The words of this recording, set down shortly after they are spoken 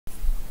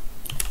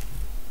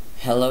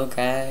Hello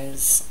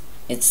guys,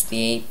 it's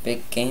the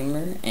 8-Bit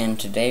Gamer, and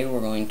today we're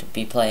going to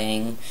be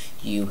playing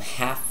You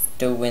Have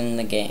to Win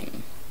the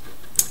Game.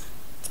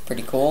 It's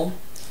pretty cool.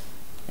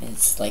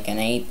 It's like an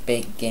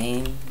 8-bit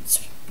game.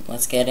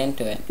 Let's get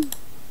into it.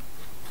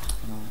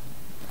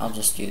 I'll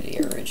just do the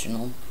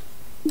original.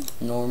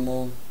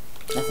 Normal.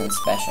 Nothing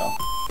special.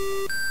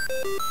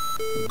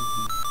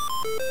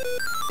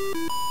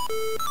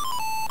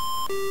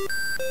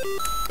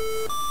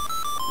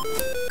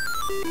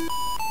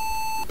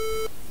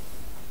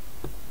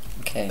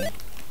 Okay.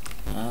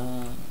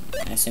 I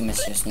assume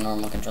it's just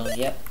normal controls.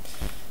 Yep.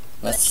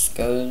 Let's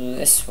go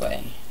this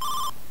way.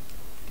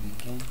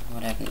 Okay.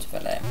 What happens if I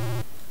die?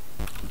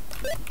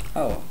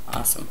 Oh,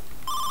 awesome.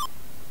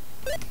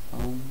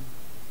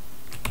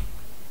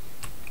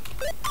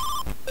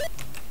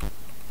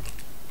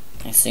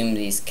 I assume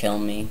these kill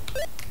me.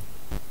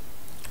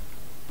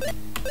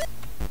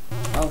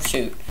 Oh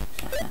shoot.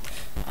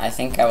 I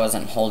think I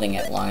wasn't holding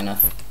it long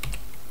enough.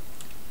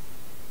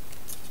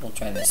 So we'll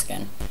try this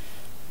again.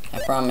 I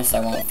promise I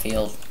won't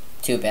feel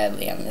too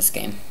badly on this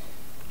game.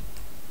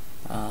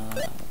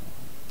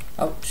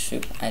 Oh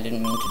shoot, I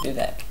didn't mean to do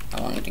that.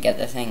 I wanted to get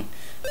the thing.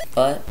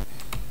 But,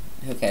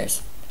 who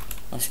cares?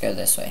 Let's go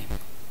this way.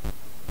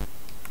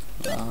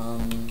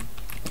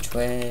 Which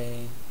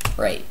way?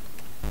 Right.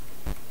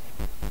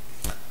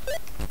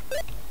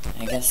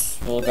 I guess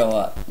we'll go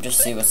up,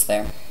 just see what's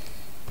there.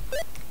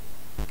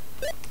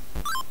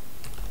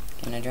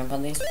 Can I jump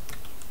on these?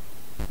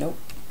 Nope.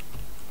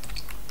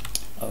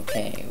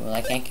 Okay, well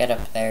I can't get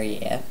up there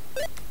yet.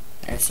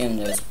 I assume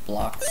those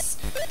blocks,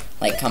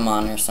 like, come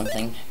on or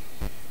something.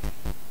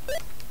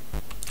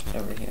 It's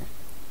over here.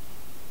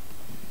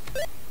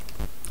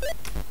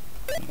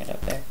 Can I get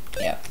up there?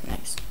 Yep,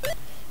 nice.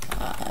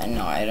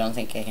 No, I don't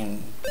think I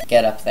can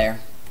get up there.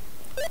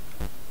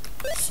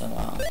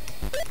 So,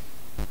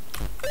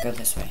 go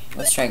this way.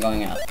 Let's try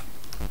going up.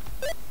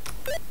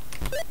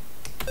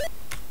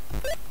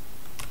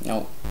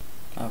 Nope.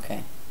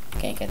 Okay,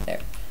 can't get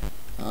there.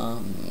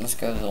 Let's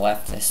go to the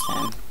left this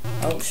time.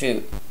 Oh,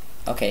 shoot.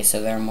 Okay,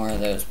 so there are more of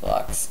those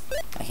blocks.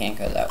 I can't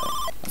go that way.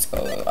 Let's go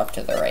up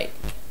to the right.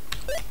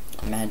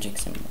 Magic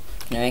symbol.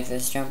 Can I make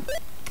this jump?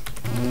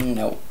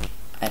 Nope.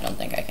 I don't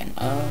think I can.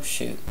 Oh,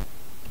 shoot.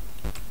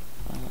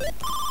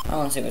 I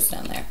want to see what's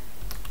down there.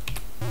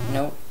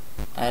 Nope.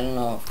 I don't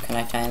know. Can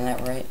I time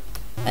that right?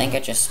 I think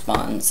it just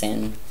spawns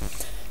in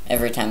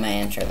every time I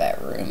enter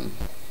that room.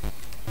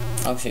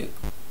 Oh, shoot.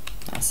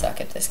 I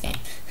suck at this game.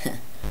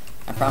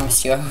 I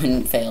promised you I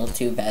wouldn't fail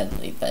too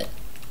badly, but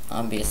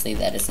obviously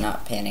that is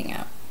not panning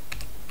out.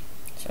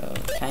 So,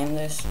 time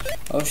this.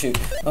 Oh, shoot.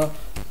 Oh.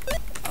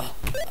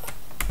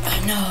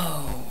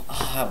 No!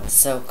 Oh, I was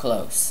so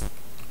close.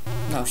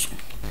 No, shoot.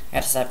 I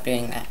gotta stop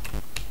doing that.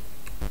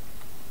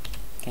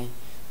 Okay.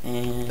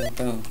 And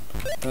boom.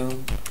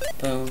 Boom.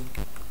 Boom.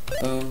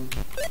 Boom.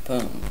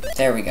 Boom.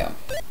 There we go.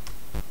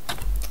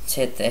 Let's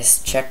hit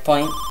this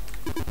checkpoint.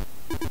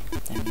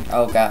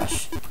 Oh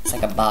gosh. It's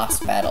like a boss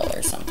battle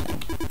or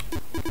something.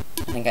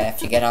 I think I have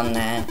to get on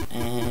that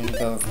and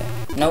go over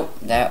there. Nope,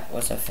 that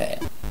was a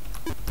fail.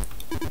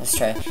 Let's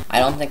try. I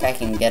don't think I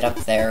can get up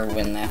there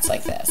when that's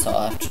like that, so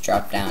I'll have to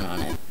drop down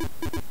on it.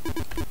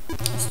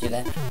 Let's do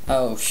that.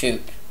 Oh,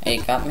 shoot.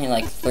 It got me,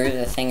 like, through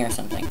the thing or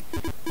something.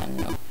 I don't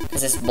know.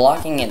 Because it's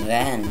blocking it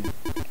then.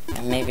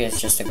 And maybe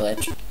it's just a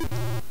glitch.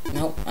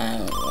 Nope,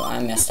 I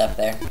messed up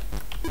there.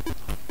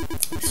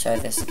 Let's try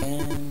this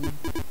again.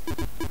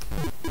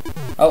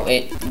 Oh,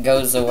 it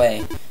goes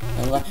away.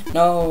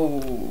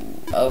 No!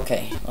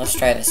 Okay, let's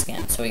try this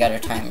again. So we got our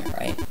timer,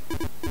 right?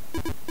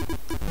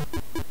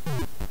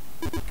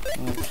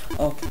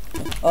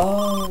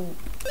 Oh!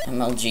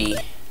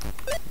 MLG.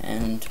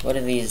 And what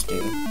do these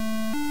do?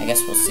 I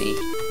guess we'll see.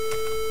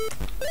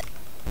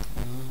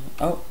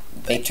 Oh,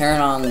 they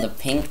turn on the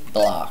pink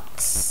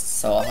blocks.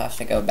 So I'll have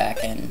to go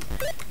back and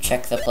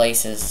check the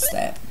places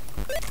that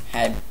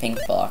had pink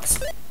blocks.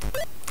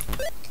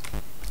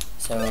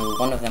 So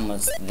one of them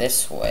was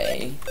this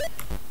way.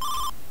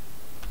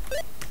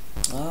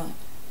 Oh,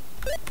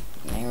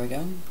 there we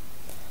go.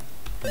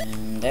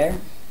 And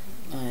there.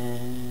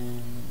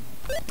 And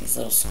these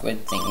little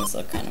squid things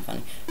look kind of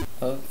funny.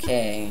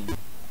 Okay.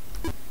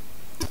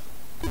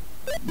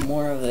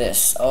 More of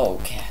this. Oh,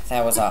 okay,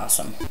 that was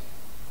awesome.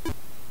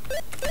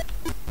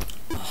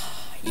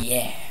 Oh,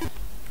 yeah.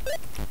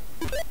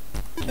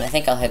 And I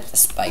think I'll hit the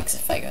spikes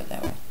if I go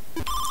that way.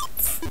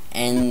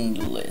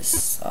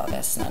 Endless. Oh,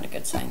 that's not a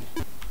good sign.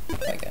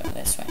 If I go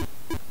this way.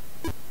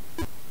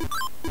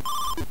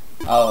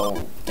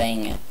 Oh,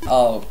 dang it.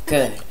 Oh,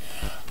 good.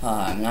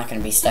 I'm not going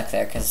to be stuck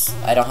there because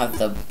I don't have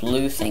the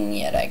blue thing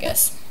yet, I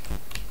guess.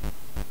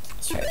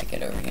 Let's try to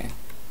get over here.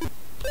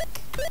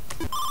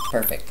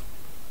 Perfect.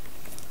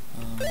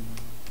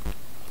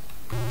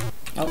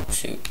 Oh,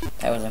 shoot.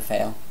 That was a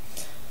fail.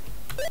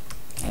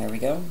 There we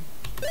go.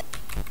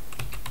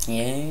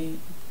 Yay.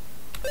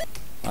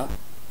 Up.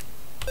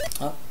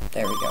 Oh,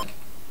 there we go.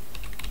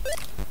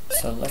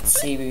 So let's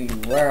see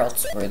where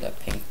else were the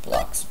pink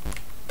blocks.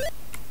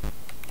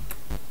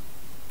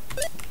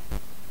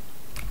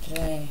 Did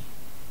I?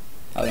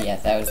 yeah,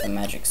 that was the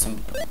magic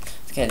symbol.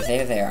 Okay,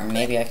 there they are.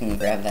 Maybe I can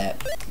grab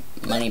that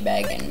money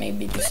bag and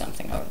maybe do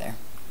something over there.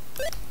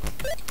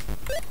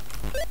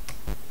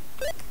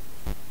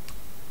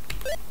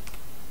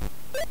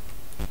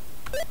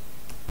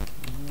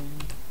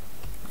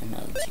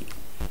 MLG.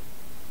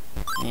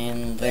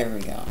 And there we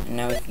go. And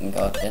now we can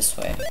go up this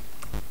way.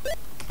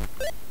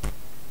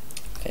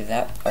 Okay,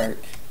 that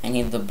part, I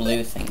need the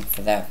blue thing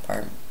for that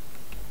part.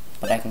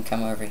 But I can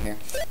come over here.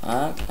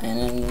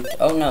 And,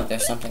 oh no,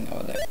 there's something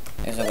over there.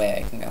 There's a way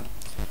I can go.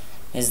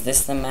 Is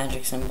this the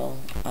magic symbol?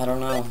 I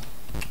don't know.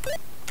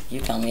 You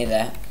tell me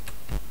that.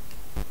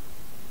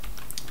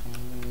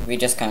 We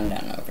just come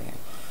down over here.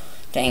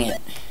 Dang it.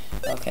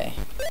 Okay,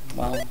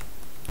 well,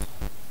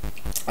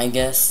 I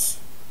guess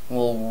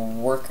we'll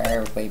work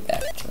our way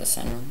back to the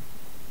center.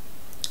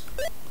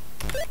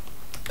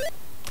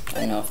 I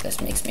don't know if this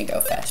makes me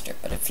go faster,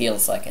 but it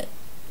feels like it.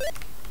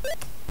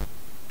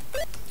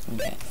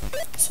 Okay,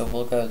 so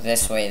we'll go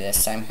this way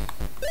this time.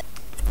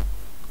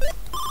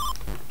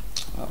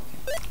 Okay,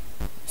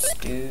 let's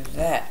do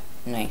that.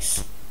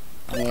 Nice.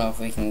 I don't know if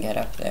we can get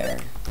up there.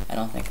 I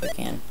don't think we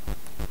can.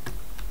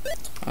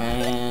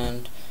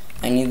 And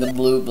I need the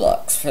blue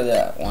blocks for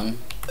that one.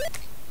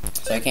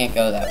 So I can't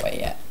go that way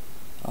yet.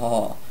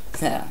 Oh,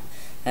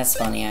 that's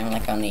funny. I'm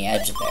like on the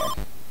edge there.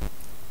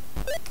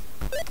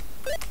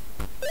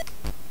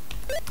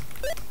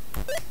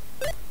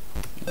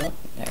 Oh,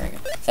 there we go.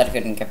 Thought I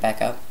couldn't get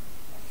back up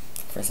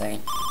for a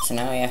second. So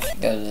now we have to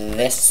go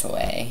this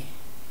way.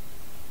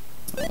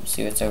 We'll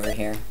see what's over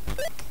here.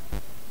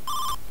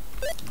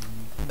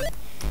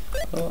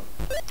 Oh.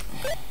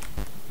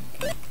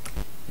 Okay.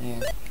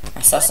 There.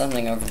 I saw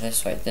something over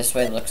this way. This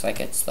way looks like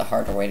it's the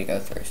harder way to go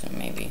through, so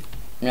maybe.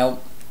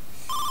 Nope.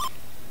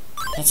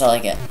 That's all I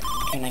get.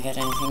 Can I get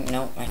anything?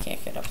 Nope, I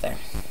can't get up there.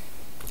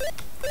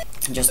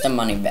 Just a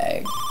money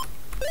bag.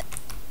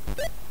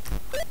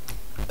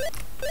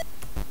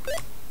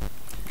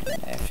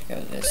 And I have to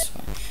go this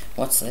way.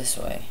 What's this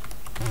way?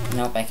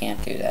 Nope, I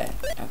can't do that.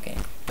 Okay,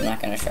 I'm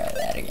not gonna try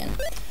that again.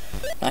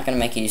 I'm not gonna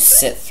make you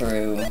sit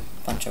through a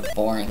bunch of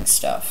boring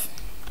stuff.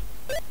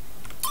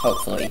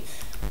 Hopefully.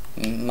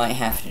 Might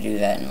have to do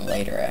that in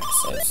later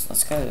episodes.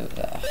 Let's go to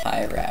the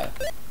high route.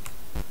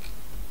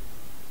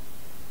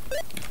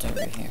 What's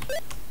over here?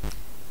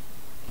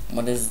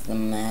 What is the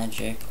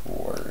magic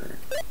word?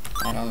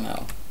 I don't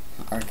know.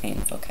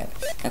 Arcane vocab.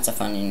 That's a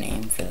funny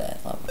name for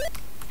that level.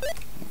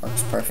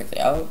 Works perfectly.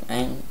 Oh,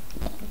 and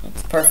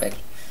it's perfect.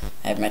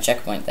 I have my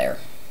checkpoint there.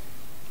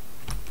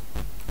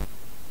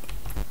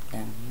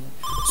 Down here.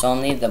 So I'll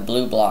need the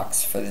blue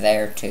blocks for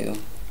there too.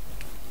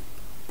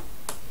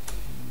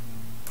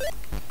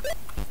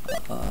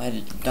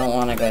 I don't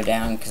want to go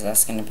down because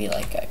that's going to be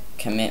like a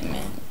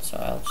commitment, so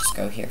I'll just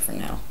go here for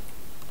now.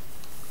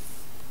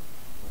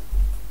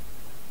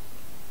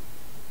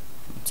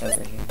 What's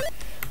over here?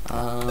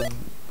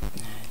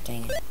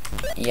 Dang it.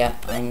 Yeah,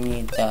 I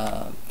need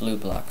the blue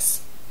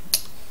blocks.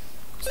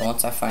 So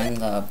once I find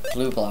the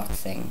blue block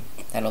thing,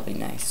 that'll be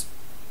nice.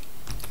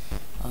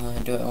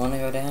 Do I want to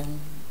go down?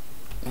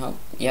 No.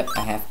 Yep,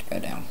 I have to go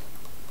down.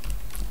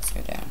 Let's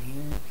go down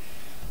here.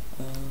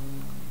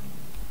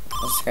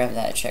 Let's grab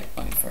that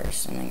checkpoint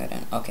first and then go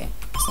down. Okay,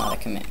 it's not a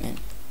commitment.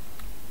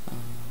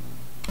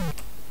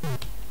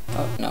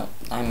 Oh, no,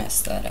 I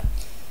messed that up.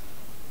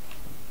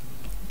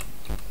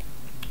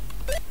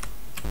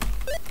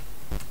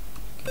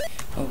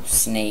 Oh,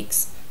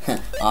 snakes.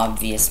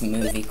 Obvious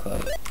movie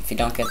quote. If you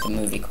don't get the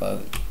movie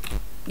quote,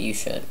 you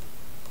should.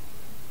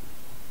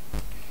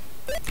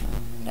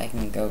 And I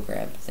can go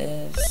grab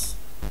this.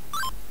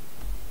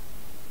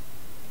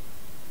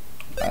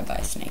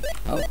 Bye-bye, snake.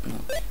 Oh, no.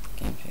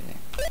 Came through there.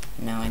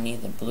 Now I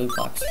need the blue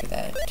blocks for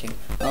that, too.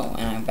 Oh,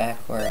 and I'm back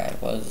where I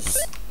was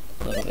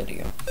a little bit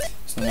ago.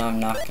 So now I'm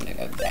not going to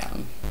go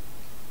down.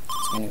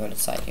 It's going to go to the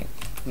side here.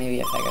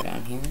 Maybe if I go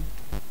down here.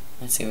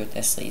 Let's see what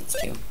this leads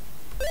to.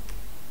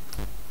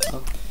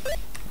 Oh,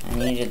 I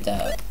needed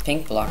the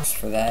pink blocks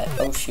for that.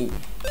 Oh, shoot.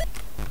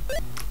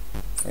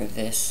 For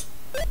this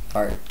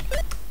part.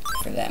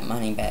 For that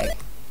money bag.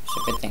 It's a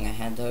good thing I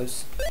had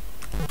those.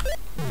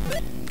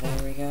 And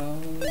there we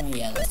go.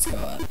 Yeah, let's go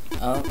up.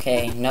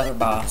 Okay, another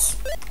boss.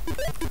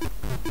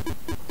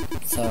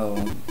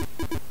 So,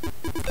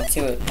 let's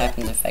see what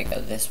happens if I go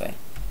this way.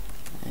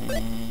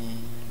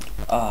 And,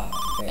 oh,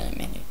 barely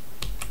made it.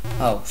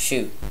 Oh,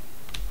 shoot.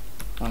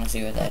 Wanna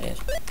see what that is?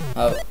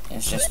 Oh,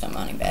 it's just a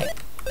money bag.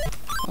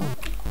 Oh,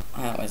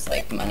 I always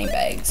like money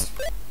bags.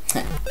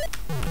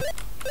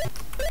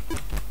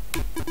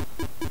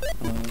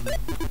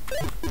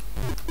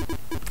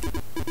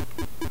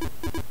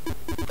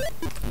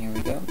 Here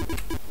we go.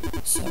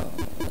 So,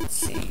 let's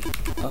see.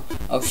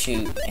 Oh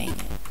shoot, dang it.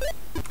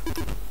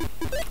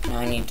 Now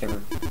I need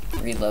to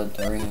reload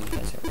the room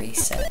because it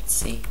resets,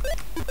 see?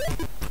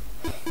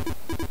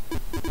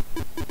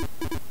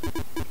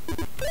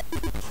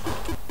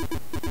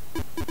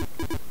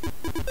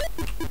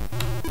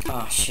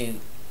 Oh shoot.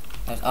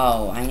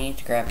 Oh, I need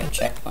to grab a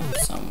checkpoint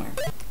somewhere.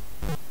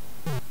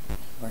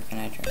 Where can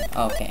I try?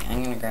 Oh, okay,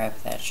 I'm gonna grab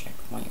that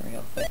checkpoint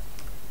real quick.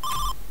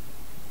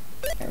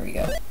 There we we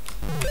go.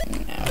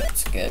 Now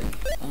it's good.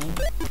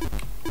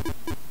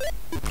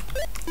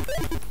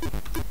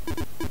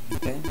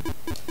 Okay.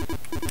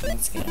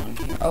 Let's get on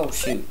here. Oh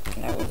shoot,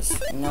 that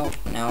was, nope,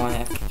 now I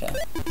have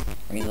to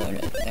reload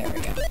it. There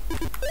we go.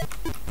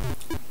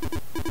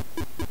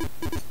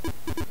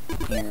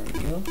 Here we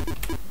go.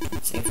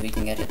 Let's see if we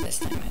can get it this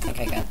time. I think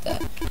I got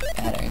the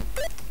pattern.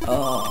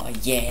 Oh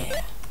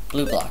yeah,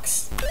 blue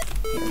blocks.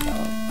 Here we go,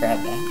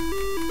 grab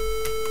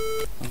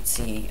that. Let's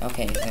see,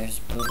 okay, there's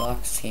blue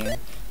blocks here.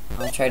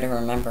 I'll try to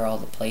remember all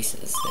the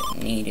places that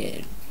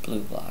needed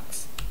blue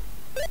blocks.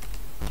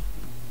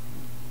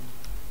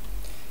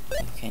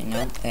 Okay,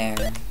 not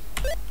there.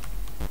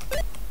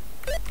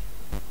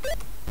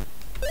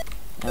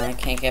 No, I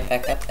can't get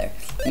back up there.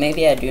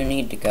 Maybe I do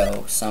need to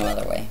go some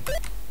other way.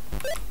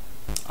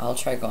 I'll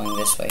try going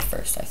this way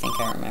first. I think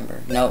I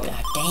remember. No,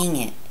 dang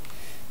it.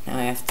 Now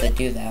I have to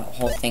do that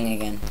whole thing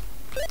again.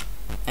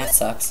 That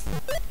sucks.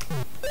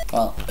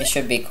 Well, it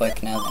should be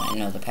quick now that I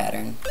know the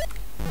pattern.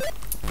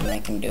 And I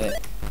can do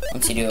it.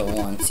 Once you do it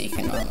once, you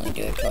can normally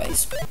do it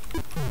twice.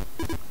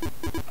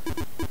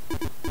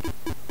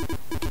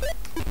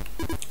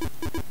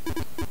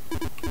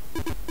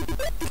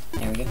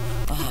 There we go.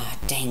 Ah,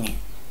 dang it.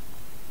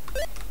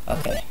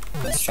 Okay,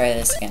 let's try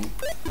this again.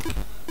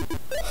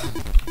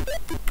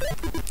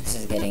 This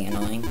is getting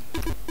annoying.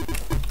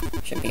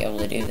 Should be able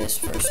to do this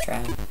first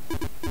try.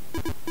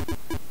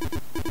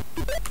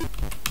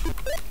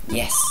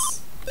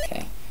 Yes!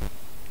 Okay.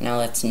 Now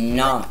let's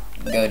not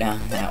go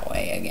down that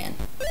way again.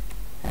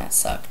 That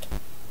sucked.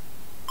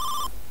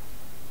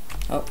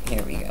 Oh,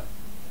 here we go.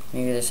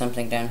 Maybe there's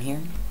something down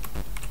here?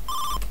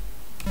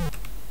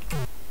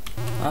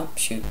 Oh,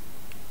 shoot.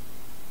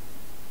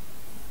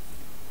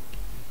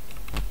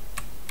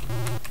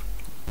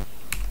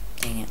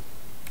 Dang it.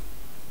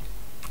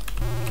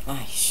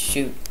 Ah,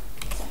 shoot.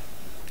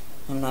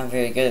 I'm not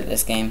very good at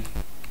this game.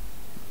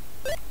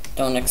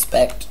 Don't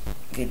expect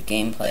good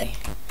gameplay.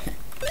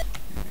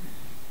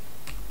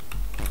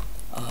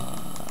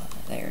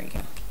 There we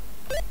go.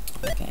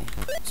 Okay,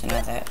 so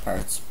now that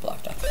part's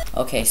blocked off.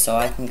 Okay, so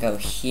I can go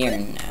here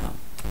now.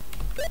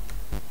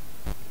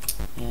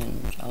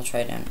 And I'll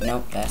try down.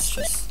 Nope, that's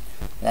just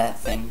that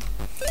thing.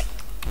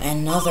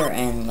 Another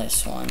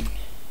endless one.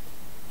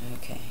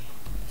 Okay,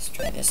 let's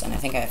try this. And I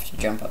think I have to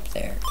jump up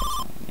there.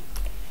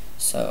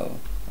 So,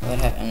 what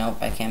happened? Nope,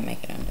 I can't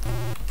make it under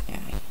there.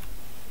 Yeah,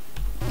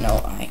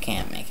 no, I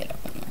can't make it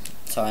up in there.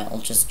 So I'll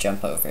just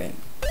jump over it.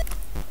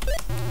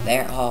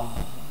 There.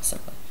 Oh, so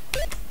close.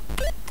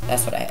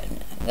 That's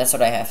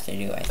what I have to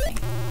do, I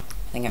think.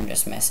 I think I'm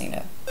just messing it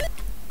up.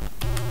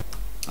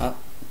 Oh,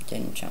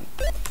 didn't jump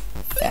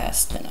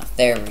fast enough.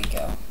 There we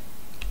go.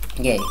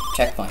 Yay,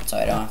 checkpoint, so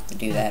I don't have to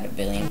do that a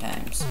billion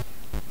times.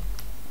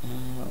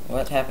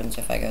 What happens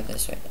if I go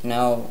this way?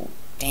 No,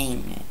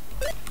 dang it.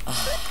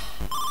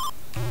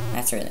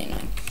 That's really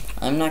annoying.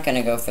 I'm not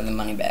gonna go for the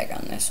money bag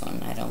on this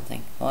one, I don't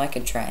think. Well, I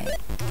could try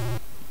it.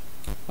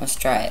 Let's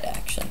try it,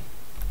 actually.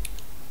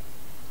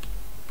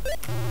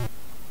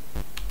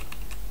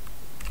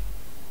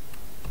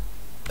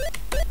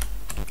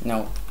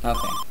 No,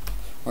 okay.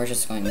 We're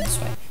just going this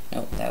way.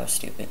 Nope, that was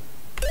stupid.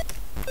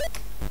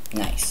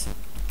 Nice.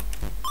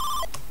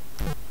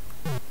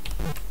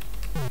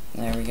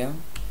 There we go.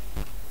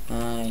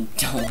 I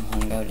don't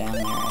want to go down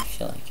there. I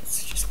feel like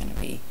it's just going to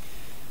be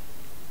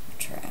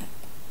a trap.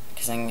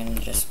 Because I'm going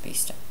to just be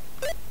stuck.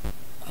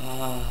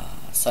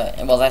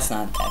 Well, that's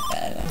not that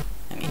bad.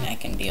 I mean, I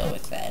can deal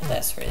with that.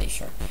 That's really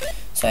short.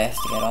 So I have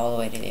to get all the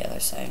way to the other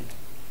side.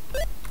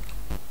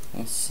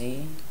 Let's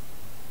see.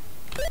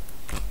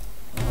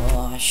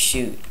 Oh,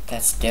 shoot.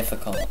 That's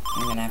difficult.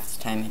 I'm going to have to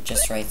time it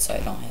just right so I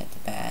don't hit the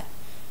bat.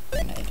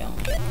 And I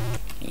don't hit.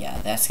 Yeah,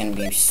 that's going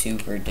to be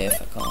super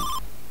difficult.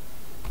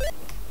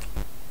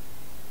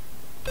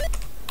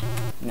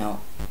 No.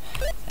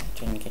 I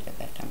didn't get it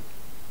that time.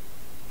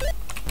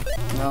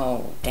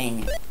 No,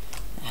 dang it.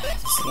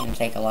 This is going to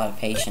take a lot of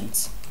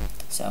patience.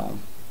 So,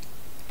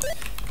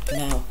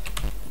 no.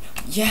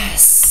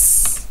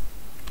 Yes!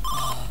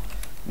 Oh,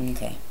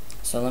 okay.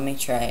 So let me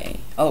try.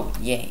 Oh,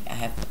 yay, I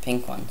have the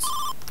pink ones.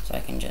 So I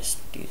can just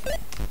do that.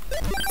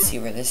 Let's see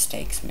where this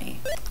takes me.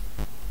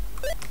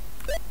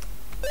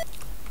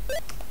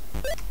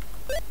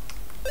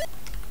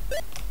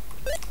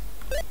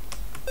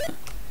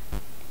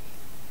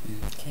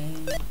 Okay,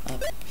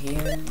 up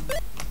here.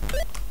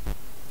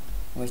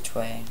 Which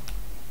way?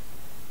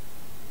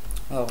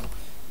 Oh,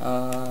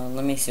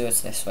 let me see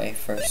what's this way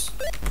first.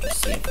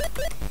 Just see.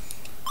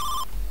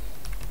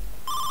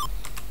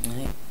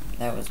 Alright,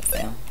 that was a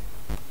fail.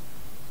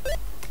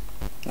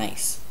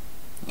 Nice.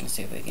 Let's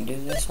see if we can do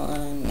this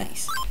one.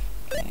 Nice.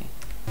 Okay.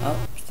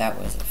 Oh, that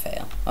was a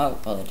fail. Oh,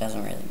 well, it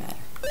doesn't really matter.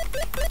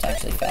 It's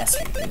actually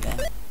faster to do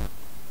that.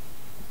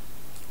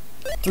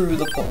 Through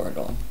the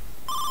portal.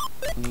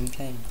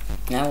 Okay.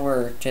 Now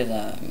we're to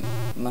the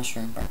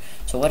mushroom part.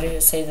 So what did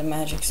it say the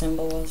magic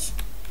symbol was?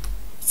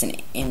 It's an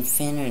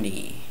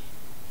infinity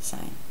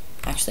sign.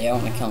 Actually, I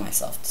want to kill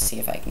myself to see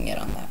if I can get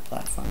on that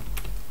platform.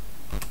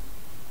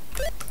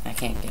 I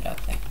can't get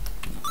up there.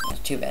 No,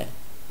 that's too bad.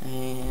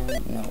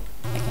 And no,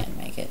 I can't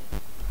make it.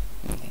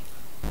 Okay,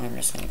 I'm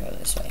just gonna go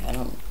this way.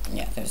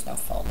 Yeah, there's no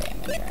fall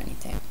damage or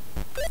anything.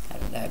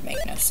 That would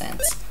make no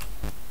sense.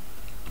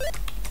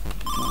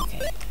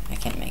 Okay, I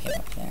can't make it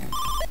up there.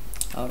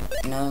 Oh,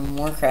 no,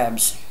 more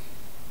crabs.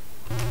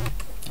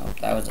 Oh,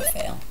 that was a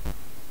fail.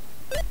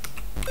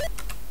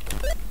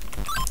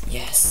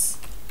 Yes.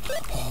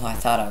 Oh, I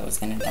thought I was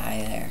gonna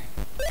die there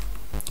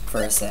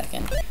for a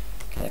second,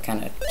 because it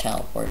kind of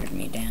teleported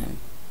me down.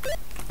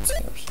 Let's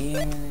go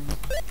here.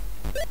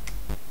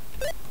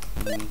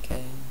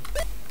 Okay.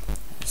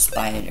 A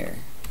spider.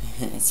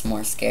 It's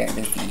more scared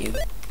of you.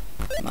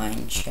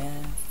 Mine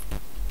shaft.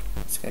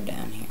 Let's go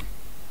down here.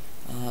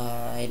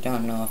 I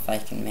don't know if I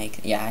can make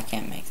it. Yeah, I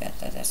can't make that.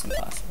 That's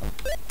impossible.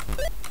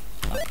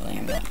 Hopefully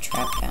I'm not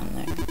trapped down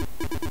there.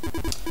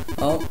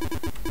 Oh,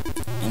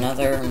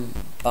 another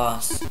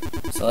boss.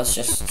 So let's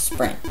just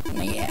sprint.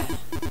 Yeah,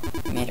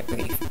 I made it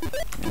pretty.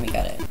 And we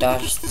gotta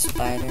dodge the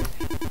spider.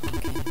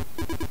 Okay.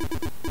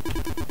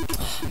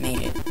 Oh,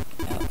 made it.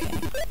 Okay.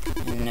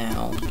 And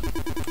now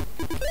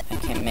I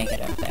can't make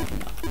it up there.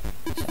 No.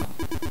 So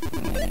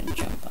I'm gonna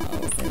jump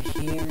over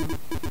here.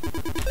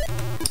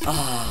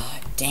 Ah,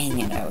 dang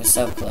it! I was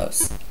so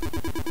close.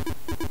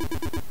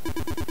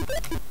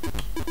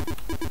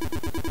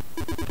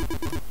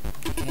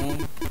 Okay. Now I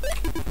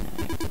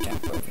have to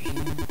jump over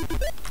here.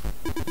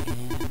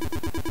 And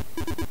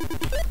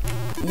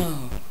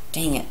no,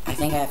 dang it! I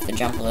think I have to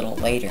jump a little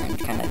later and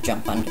kind of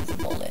jump under the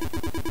bullet,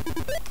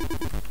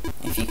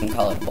 if you can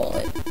call it a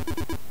bullet.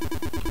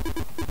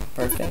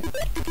 Perfect.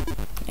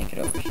 Make it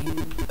over here.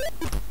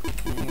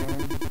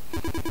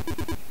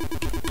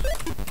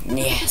 There.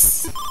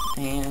 Yes.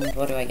 And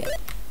what do I get?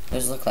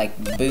 Those look like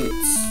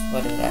boots.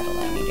 What did that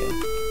allow me to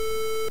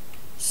do?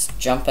 Just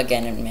jump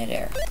again in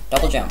midair.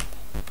 Double jump.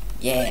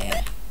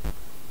 Yeah.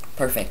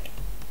 Perfect.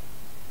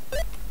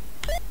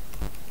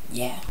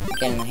 Yeah, I'm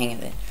getting the hang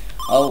of it.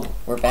 Oh,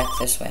 we're back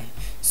this way.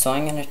 So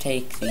I'm gonna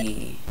take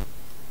the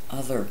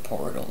other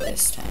portal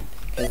this time,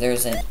 because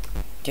there's a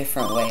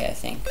different way, I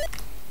think,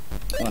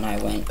 when I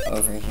went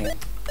over here.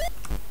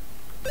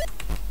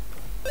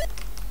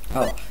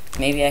 Oh,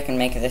 maybe I can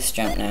make this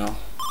jump now.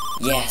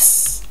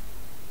 Yes!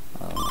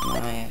 Oh,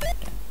 now I have to...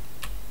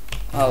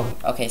 Oh,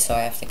 okay, so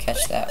I have to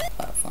catch that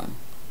platform.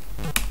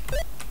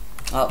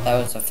 Oh,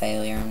 that was a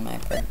failure on my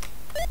part.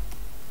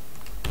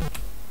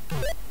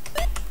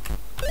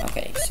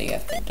 Okay, so you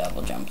have to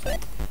double jump there.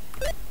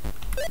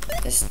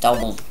 This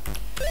double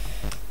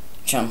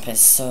jump is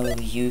so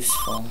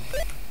useful.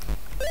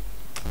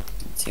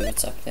 Let's see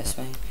what's up this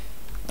way.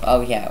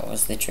 Oh yeah, it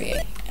was the tree.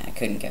 I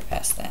couldn't get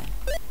past that.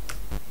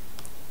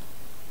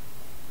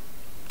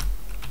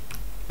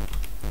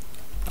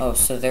 Oh,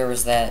 so there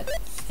was that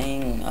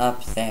thing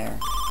up there.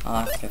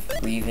 I'll have to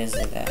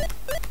revisit that.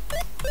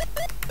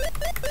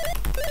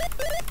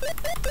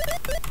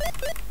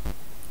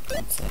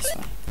 What's this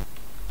way?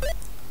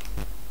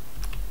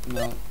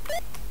 No.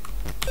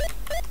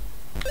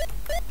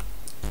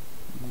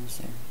 What's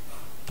there?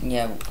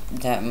 Yeah,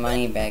 that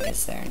money bag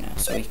is there now,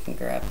 so we can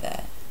grab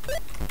that.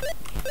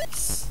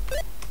 Yes.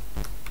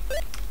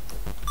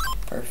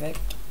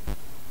 Perfect.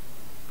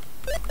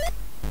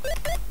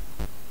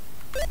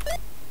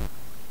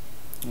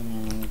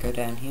 And then go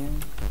down here.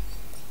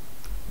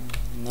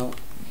 Nope.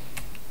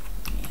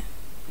 Yeah,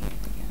 here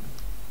we go.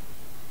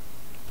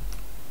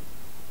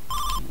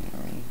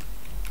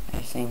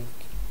 I think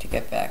to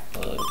get back,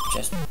 we'll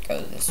just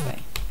go this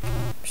way.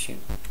 Oh, shoot.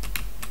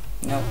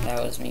 Nope,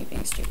 that was me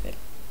being stupid.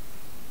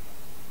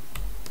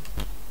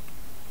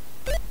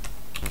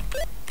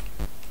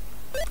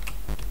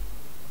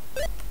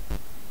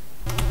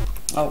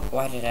 Oh,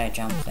 why did I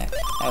jump there?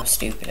 That was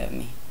stupid of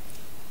me.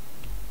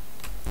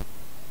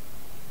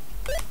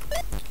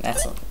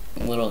 That's a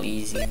little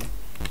easier.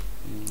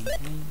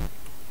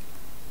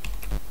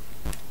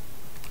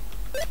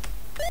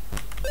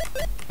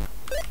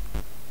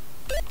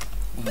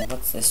 Oh,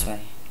 what's this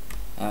way?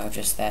 Oh,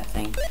 just that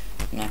thing.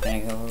 I'm not gonna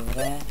go over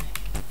that.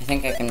 I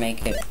think I can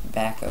make it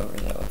back over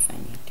though if I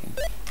need to.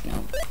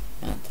 No,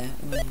 not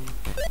that way.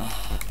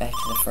 Ah, back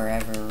to the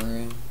forever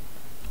room.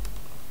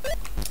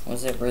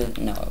 Was it really?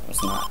 No, it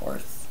was not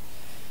worth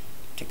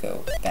to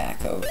go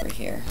back over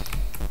here.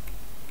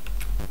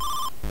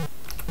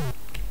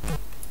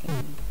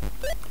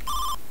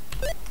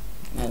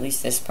 At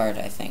least this part,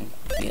 I think,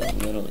 will be a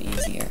little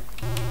easier.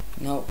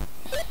 Nope.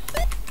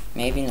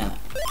 Maybe not.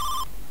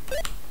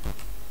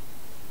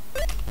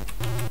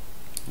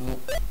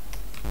 Nope.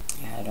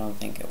 Yeah, I don't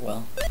think it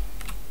will.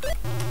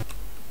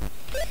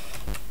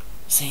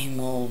 Same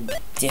old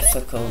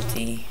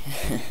difficulty.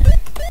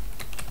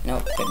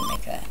 Nope, couldn't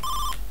make that.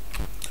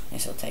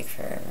 This will take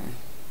forever.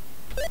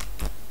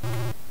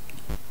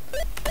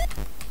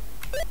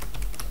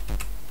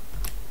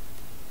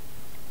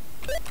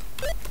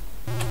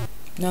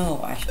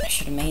 No, I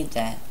should have made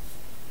that.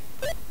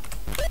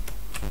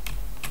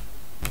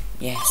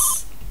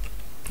 Yes.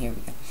 Here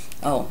we go.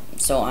 Oh,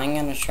 so I'm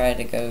gonna try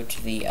to go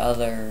to the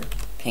other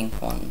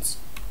pink ones.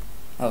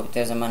 Oh,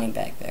 there's a money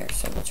bag there,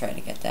 so we'll try to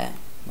get that.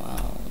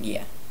 Well,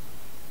 yeah.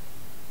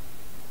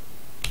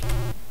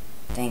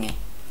 Dang it.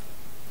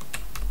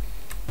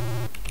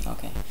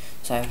 Okay,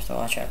 so I have to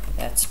watch out.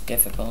 That's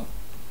difficult.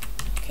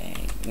 Okay,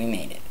 we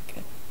made it.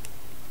 Good.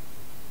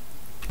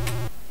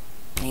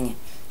 Dang it.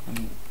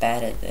 I'm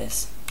bad at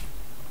this.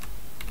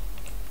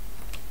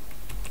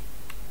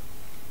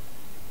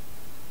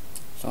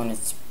 So when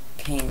it's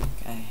pink,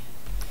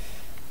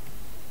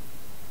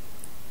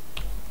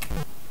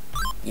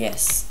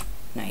 Yes.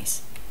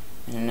 Nice.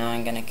 And now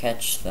I'm gonna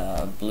catch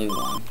the blue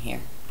one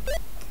here.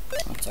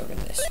 Let's over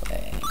this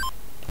way.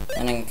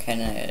 And I'm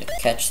gonna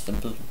catch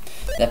the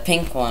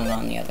pink one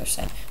on the other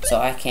side. So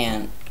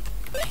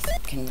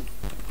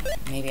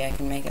maybe I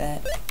can make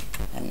that?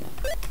 I don't know.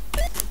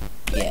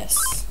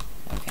 Yes.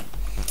 Okay.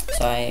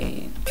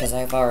 So because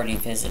I've already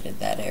visited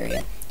that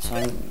area. So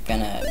I'm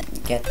gonna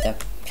get the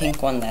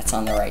pink one that's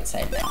on the right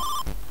side now.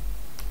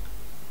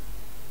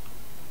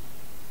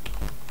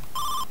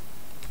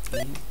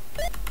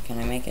 Can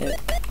I make it?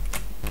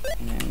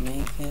 Can I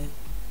make it?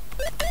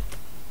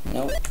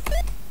 Nope.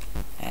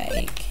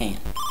 I can't.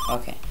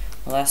 Okay.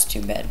 Well, that's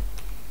too bad.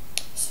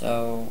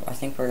 So, I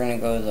think we're gonna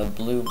go the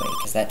blue way,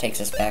 because that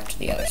takes us back to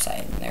the other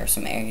side. And there are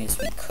some areas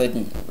we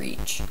couldn't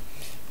reach,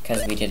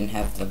 because we didn't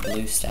have the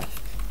blue stuff.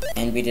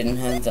 And we didn't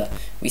have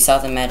we saw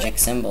the magic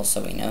symbol,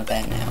 so we know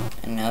that now.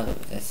 And now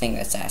the thing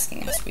that's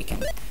asking us, we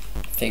can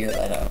figure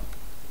that out.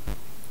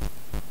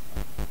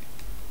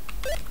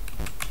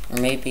 Or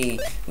maybe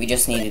we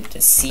just needed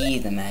to see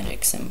the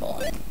magic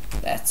symbol, and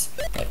that's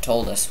what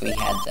told us we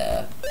had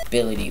the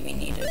ability we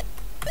needed.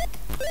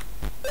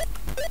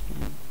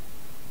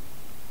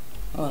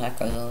 Oh, that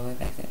goes all the way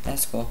back there.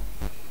 That's cool.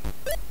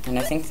 And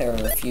I think there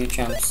are a few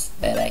jumps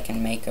that I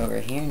can make over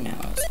here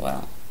now as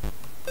well.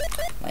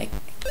 Like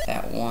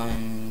that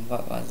one,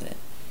 what was it?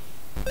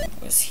 It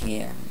was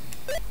here.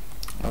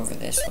 Over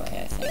this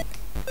way, I think.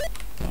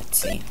 Let's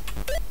see.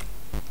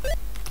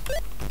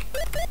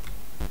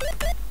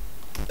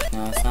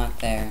 No, it's not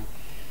there.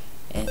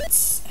 I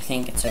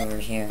think it's over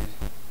here.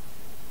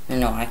 Or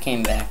no, I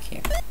came back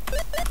here.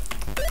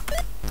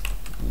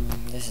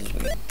 This is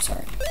weird,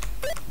 sorry.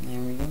 There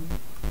we go.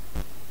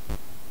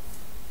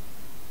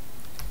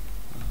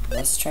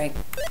 Let's try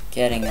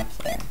getting up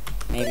there.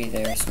 Maybe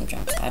there are some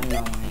jumps. I don't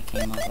know why I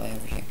came all the way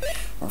over here.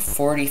 We're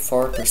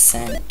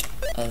 44%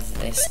 of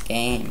this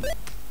game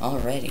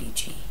already,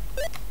 gee.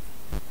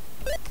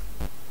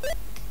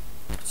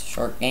 It's a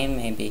short game,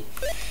 maybe.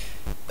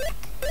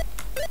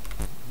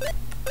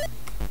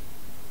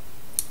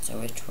 So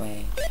which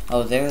way?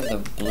 Oh, there are the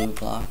blue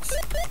blocks.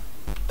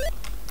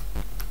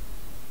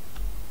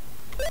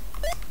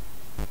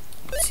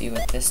 Let's see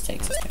what this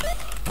takes us to.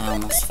 I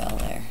almost fell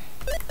there.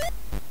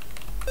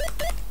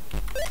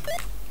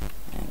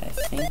 And I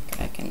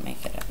think I can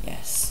make it up,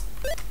 yes.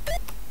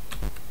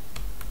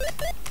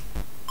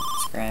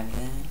 Let's grab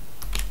that.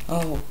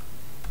 Oh,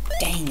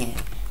 dang it.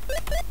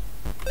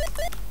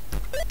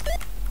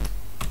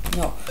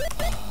 No.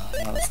 Oh,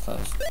 that was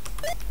close.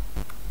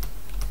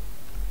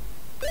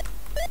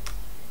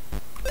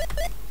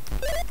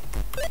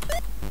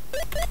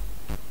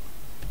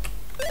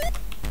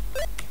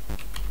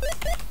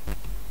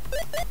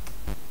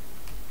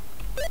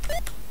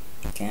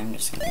 Okay, I'm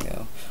just gonna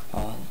go.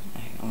 Oh,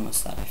 I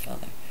almost thought I fell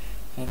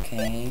there.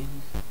 Okay,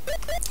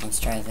 let's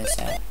try this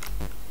out.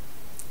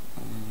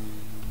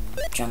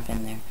 Jump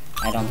in there.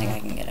 I don't think I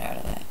can get out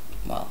of that.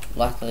 Well,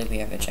 luckily we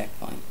have a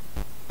checkpoint.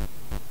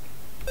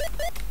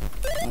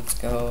 Let's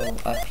go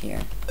up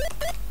here.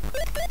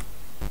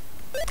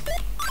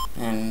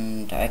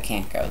 And I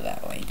can't go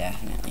that way,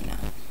 definitely not.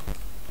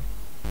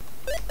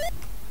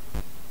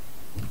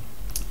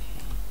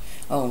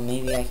 Oh,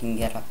 maybe I can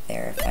get up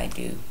there if I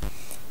do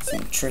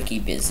some tricky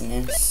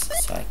business.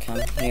 So I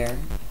come here,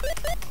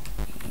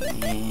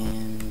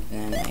 and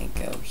then I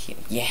go here.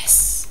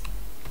 Yes!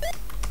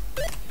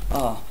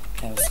 Oh,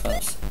 that was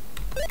close.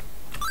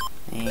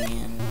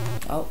 And,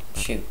 oh,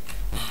 shoot.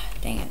 Ah,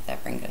 dang it,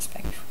 that brings us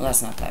back. Well,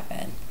 that's not that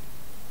bad.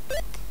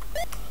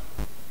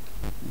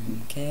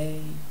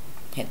 Okay,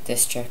 hit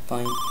this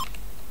checkpoint.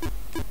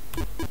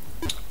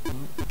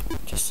 Oh,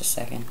 just a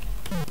second.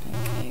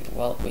 Okay,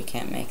 well, we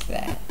can't make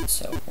that,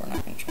 so we're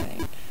not going to try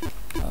that.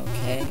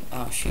 Okay,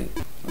 oh shoot,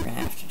 we're going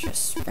to have to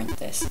just sprint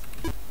this.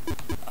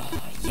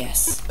 Oh,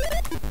 yes.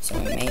 So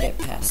we made it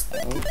past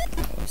that. Oh,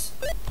 that was...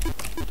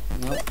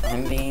 Nope,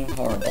 I'm being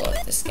horrible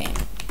at this game.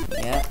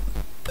 Yep.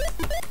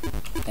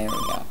 There we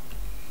go.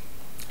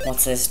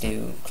 What's this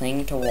do?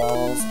 Cling to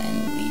walls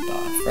and leap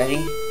off.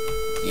 Ready?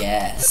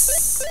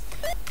 Yes.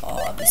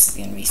 Oh, this is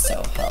going to be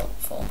so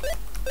helpful.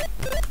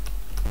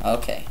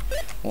 Okay,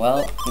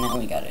 well, now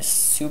we got a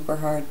super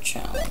hard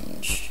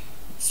challenge.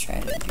 Let's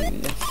try to do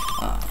this.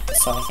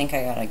 So I think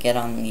I gotta get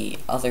on the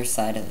other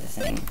side of the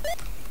thing,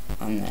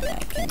 and then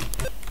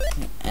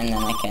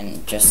I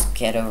can just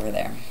get over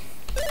there.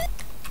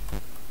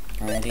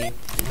 Ready?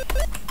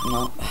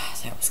 Nope,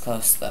 that was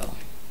close though.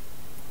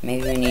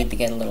 Maybe we need to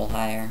get a little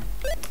higher.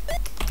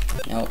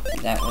 Nope,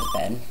 that was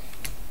bad.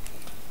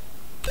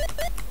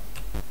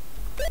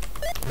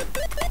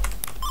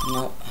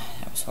 Nope,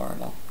 that was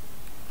horrible.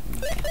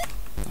 Okay,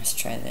 let's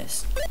try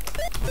this.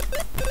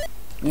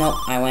 No,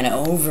 I went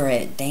over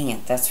it. Dang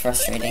it, that's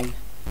frustrating.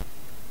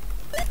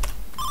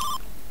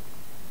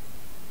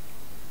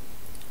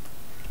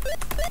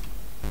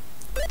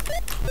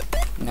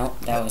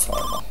 Nope, that was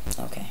horrible.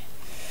 Okay.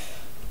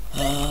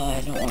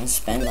 I don't want to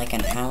spend like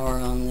an hour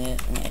on this.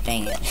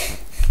 Dang it.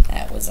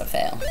 That was a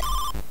fail.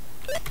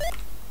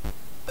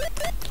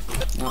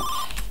 No.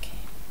 Okay.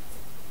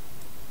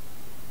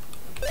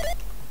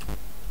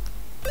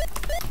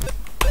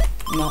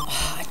 No.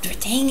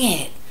 Dang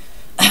it.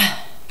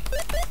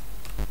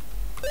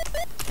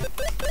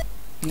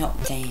 No,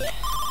 dang it.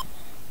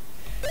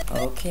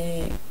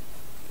 Okay.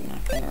 I'm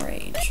not gonna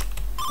rage.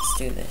 Let's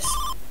do this.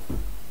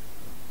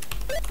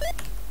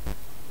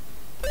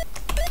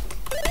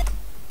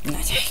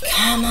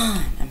 Come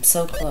on! I'm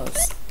so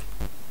close.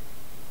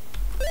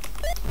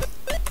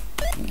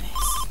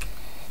 Nice.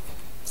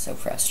 So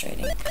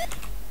frustrating.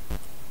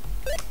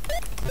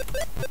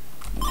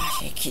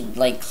 I could,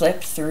 like,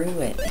 clip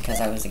through it because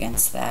I was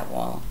against that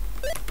wall.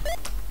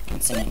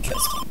 It's an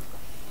interesting.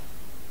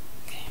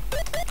 Okay.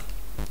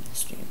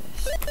 Let's do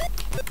this.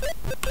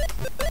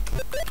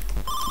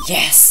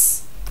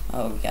 Yes!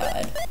 Oh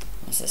god.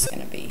 What's this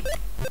gonna be?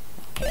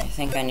 Okay, I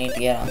think I need to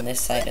get on this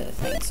side of the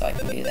thing so I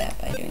can do that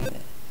by doing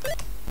this.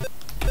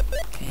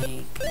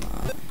 Okay, come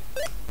on.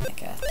 I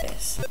got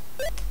this.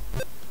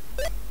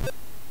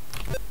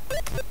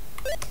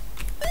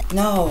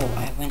 No!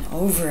 I went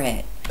over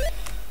it!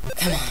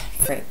 Come on,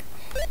 frick.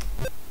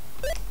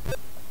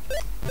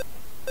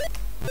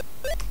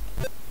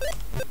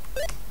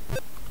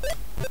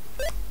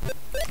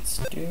 Let's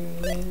do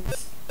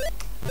this.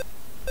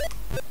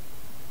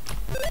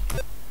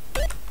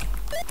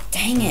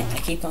 Dang it! I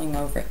keep going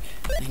over it.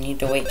 I need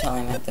to wait till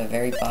I'm at the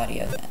very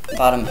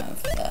bottom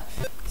of the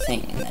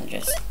thing and then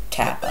just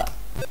tap up.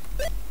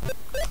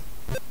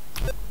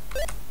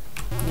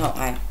 No,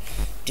 I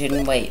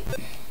didn't wait.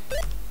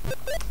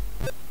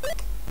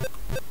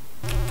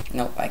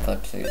 Nope, I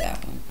clipped through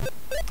that one.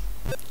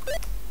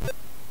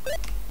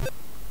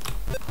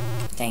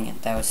 Dang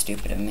it, that was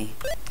stupid of me.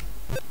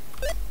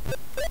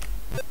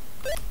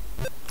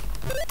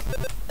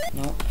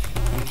 Nope,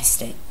 I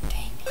missed it.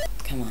 Dang it,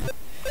 come on.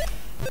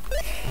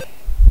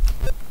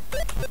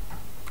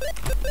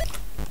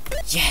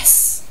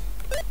 Yes!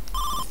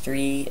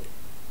 3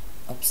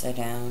 upside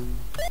down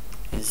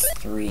is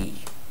 3.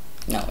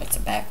 No, it's a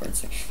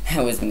backwards 3.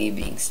 That was me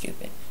being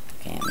stupid.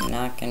 Okay, I'm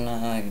not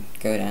gonna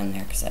go down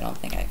there because I don't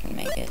think I can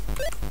make it.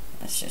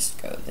 Let's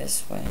just go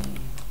this way.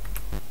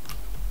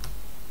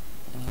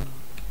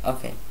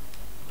 Okay.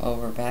 Well,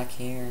 we're back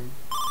here.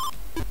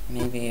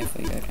 Maybe if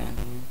we go down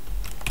here.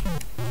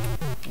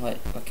 What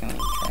can we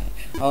try?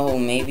 Oh,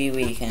 maybe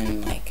we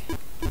can, like...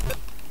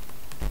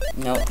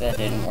 Nope, that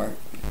didn't work.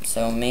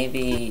 So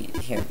maybe...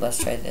 Here, let's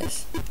try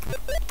this.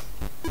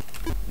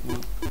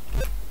 Nope.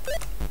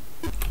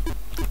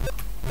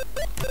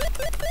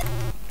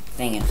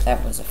 Dang it,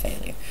 that was a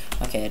failure.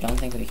 Okay, I don't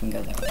think we can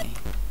go that way.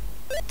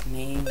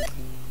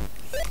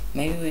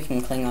 Maybe we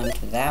can cling on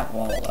to that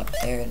wall up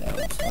there,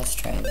 though. So let's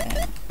try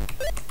that.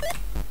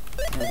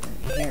 Over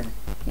here.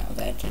 No,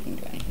 that didn't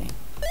do anything.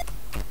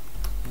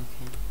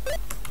 Okay.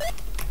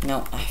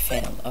 No, I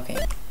failed. Okay.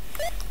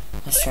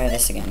 Let's try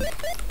this again.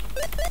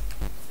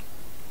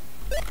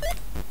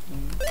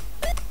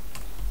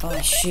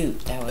 Oh, shoot.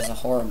 That was a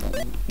horrible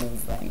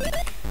move by me.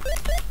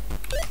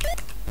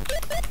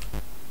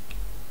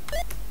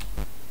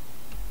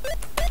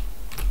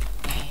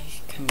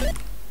 Come on.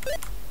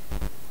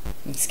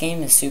 This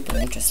game is super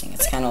interesting.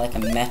 It's kind of like a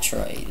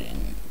Metroid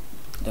in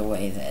the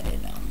way that it,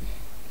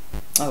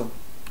 Oh,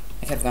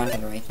 I could have gone to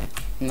the right there.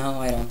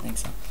 No, I don't think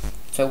so.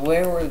 So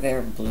where were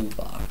their blue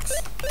blocks?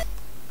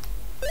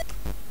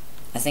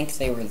 I think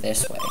they were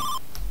this way.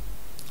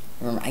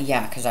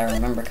 Yeah, because I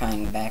remember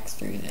coming back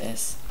through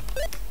this.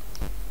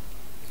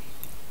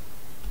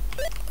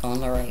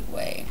 Going the right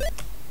way.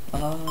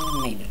 Oh,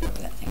 I made it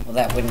over that thing. Well,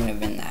 that wouldn't have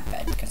been that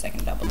bad because I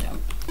can double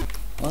jump.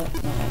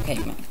 What? No, okay,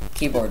 my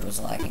keyboard was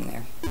lagging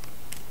there.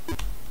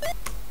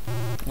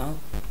 No.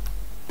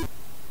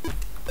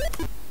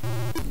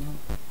 No.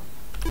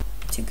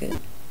 Too good.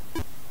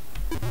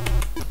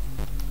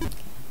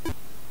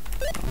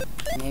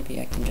 Okay. Maybe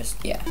I can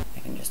just, yeah, I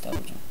can just double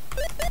jump.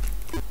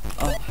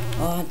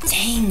 Oh,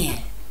 dang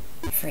it!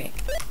 Frick.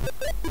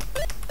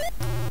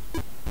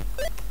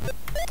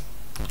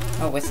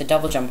 Oh, with the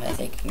double jump, I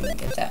think I can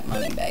get that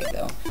money bag,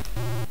 though.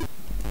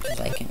 Because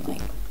I can,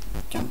 like,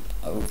 jump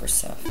over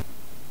stuff.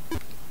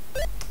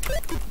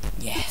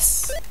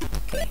 Yes!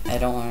 Okay, I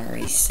don't want to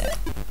reset.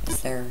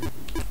 Is there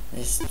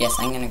this? Yes,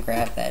 I'm gonna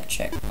grab that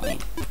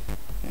checkpoint.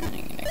 And then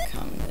I'm gonna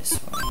come this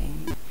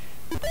way.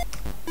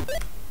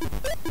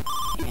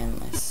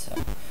 Endless, so...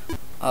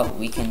 Oh,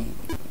 we can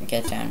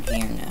get down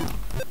here now.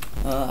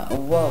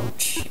 Whoa!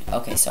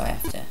 Okay, so I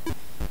have to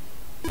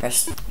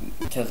press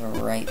to the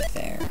right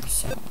there,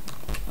 so...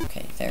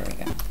 Okay, there we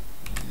go.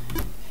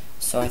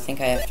 So I think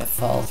I have to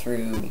fall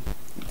through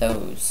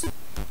those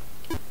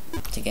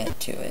to get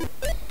to it.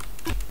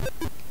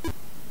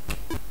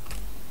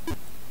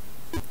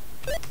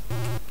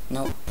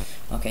 Nope.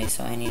 Okay,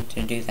 so I need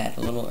to do that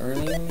a little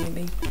earlier,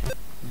 maybe?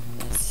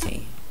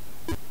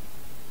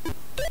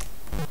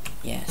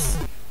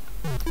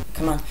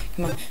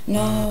 Come on.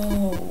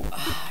 No!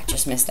 I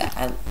just missed that.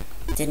 I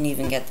didn't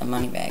even get the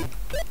money bag.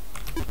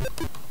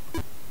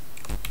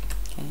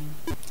 Okay.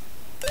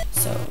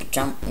 So,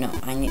 jump. No,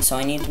 I need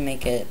to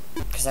make it,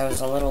 because I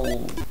was a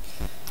little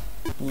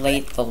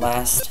late the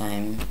last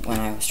time when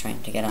I was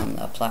trying to get on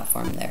the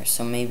platform there.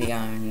 So maybe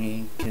I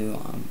need to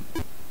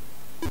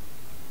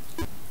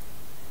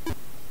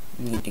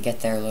get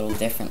there a little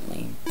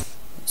differently.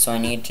 So I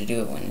need to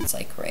do it when it's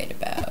like right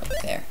about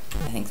there.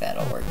 I think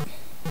that'll work.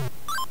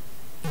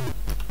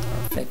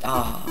 Perfect.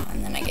 Ah,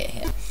 and then I get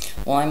hit.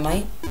 Well, I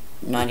might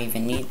not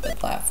even need the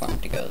platform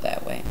to go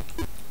that way.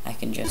 I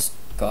can just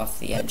go off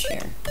the edge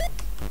here.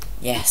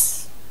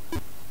 Yes.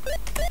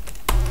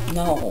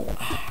 No.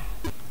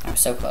 I was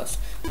so close.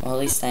 Well, at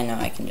least I know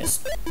I can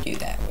just do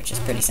that, which is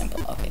pretty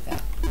simple. Okay,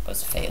 that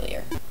was a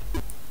failure.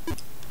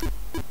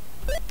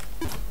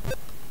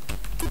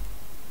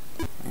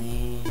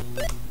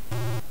 And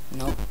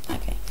nope.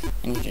 Okay,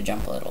 I need to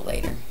jump a little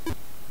later.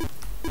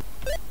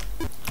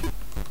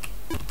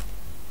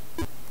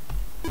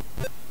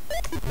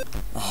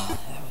 Oh,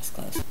 that was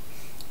close.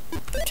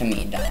 To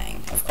me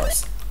dying, of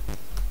course.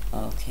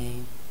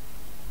 Okay.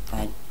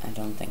 I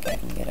don't think I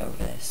can get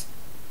over this.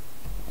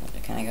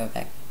 Can I go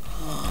back?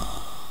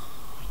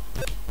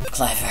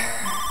 Clever.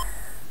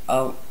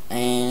 Oh,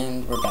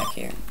 and we're back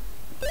here.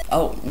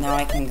 Oh, now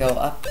I can go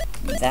up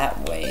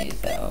that way,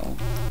 though.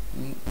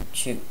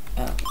 Shoot.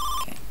 Oh,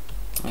 okay.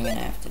 I'm gonna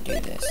have to do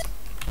this.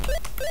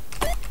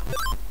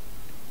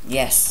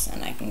 Yes,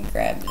 and I can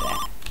grab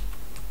that.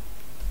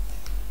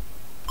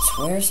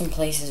 So where are some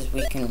places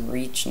we can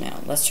reach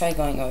now? Let's try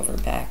going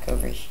back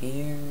over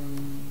here.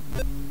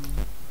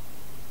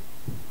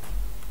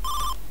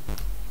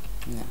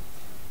 No.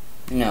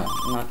 No,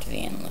 not to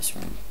the endless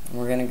room.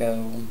 We're gonna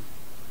go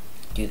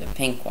do the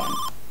pink one.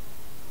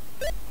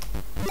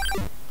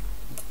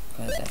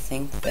 Because I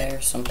think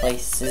there's some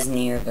places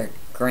near the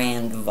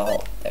Grand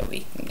Vault that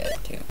we can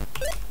get to.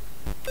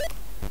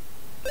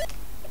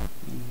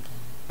 And,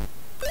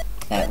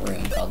 that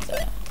room called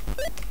the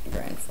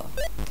Grand Vault.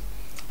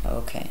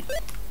 Okay.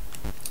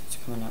 It's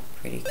coming up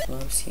pretty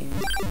close here.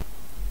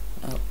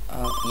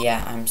 Oh,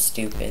 yeah, I'm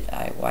stupid.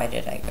 Why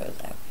did I go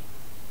that way?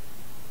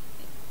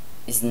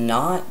 Is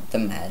not the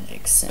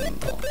magic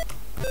symbol.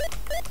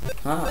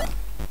 Huh.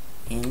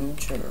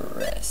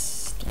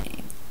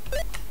 Interesting.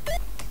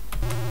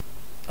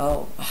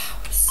 Oh, I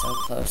was so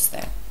close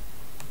there.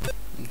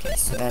 Okay,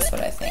 so that's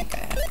what I think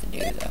I have to do,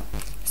 though.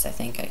 Because I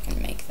think I can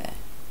make that.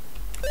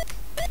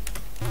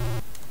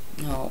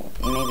 No,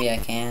 maybe I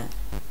can't.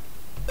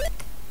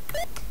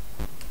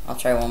 I'll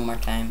try one more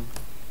time.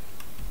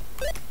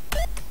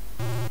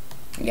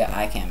 Yeah,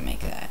 I can't make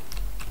that.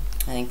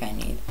 I think I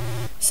need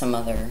some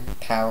other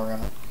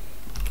power-up.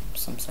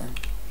 Some sort.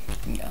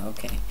 Yeah,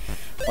 okay.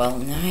 Well,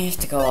 now I have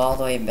to go all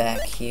the way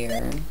back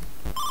here.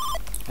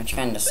 Which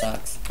kinda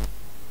sucks.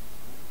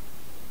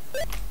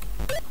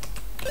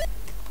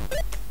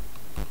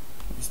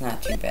 It's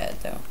not too bad,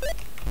 though.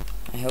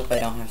 I hope I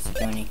don't have to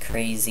do any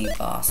crazy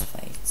boss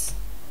fights.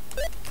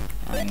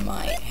 I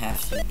might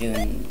have to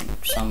do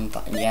some...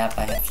 Yep,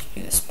 I have to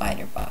do the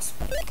spider boss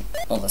fight.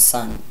 Well, the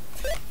sun.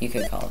 You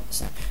could call it the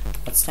sun.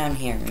 What's down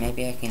here?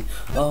 Maybe I can...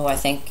 Oh, I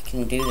think I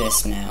can do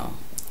this now.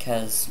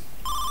 Because...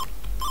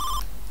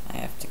 I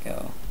have to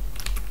go...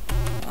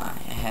 I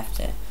have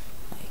to...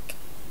 Like...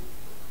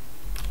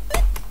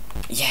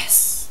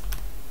 Yes!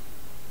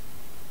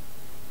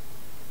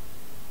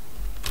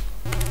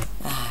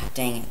 Ah,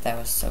 dang it. That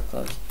was so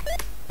close.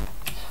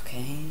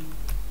 Okay...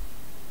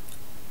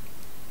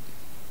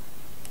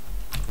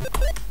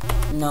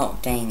 No,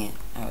 dang it.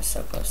 I was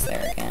so close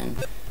there again.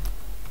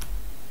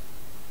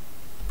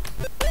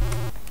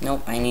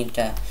 Nope, I need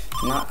to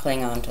not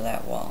cling on to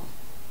that wall.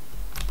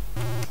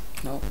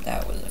 Nope,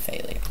 that was a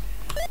failure.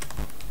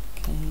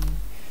 Okay.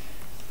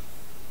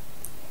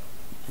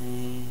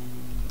 And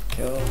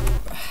go.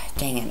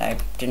 Dang it, I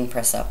didn't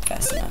press up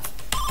fast enough.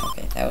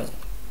 Okay, that was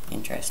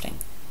interesting.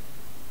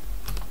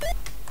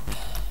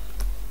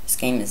 This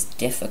game is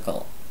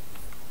difficult.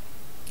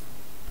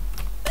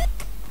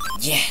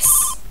 Yes!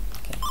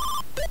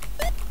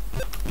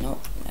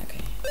 Nope,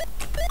 okay.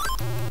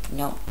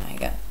 Nope, I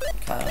got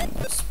caught on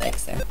those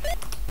spikes there.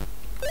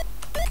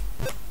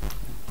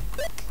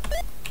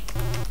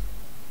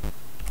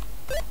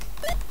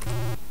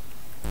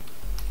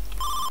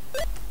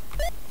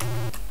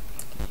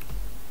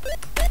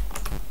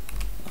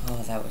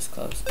 Oh, that was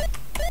close.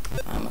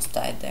 I almost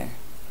died there.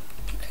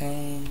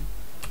 Okay.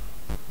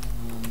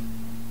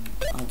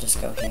 I'll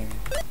just go here.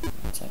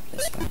 What's up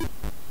this way?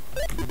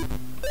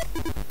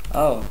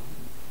 Oh.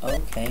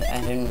 Okay,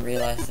 I didn't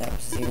realize that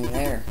was even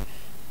there.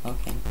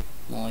 Okay,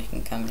 well we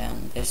can come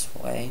down this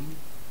way.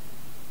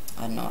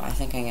 I don't know, I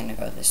think I'm gonna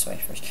go this way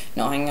first.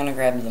 No, I'm gonna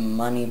grab the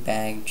money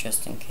bag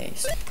just in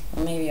case.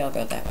 Well, maybe I'll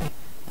go that way.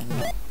 I don't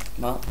know.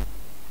 Well,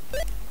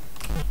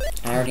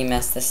 I already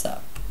messed this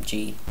up.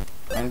 Gee,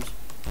 I'm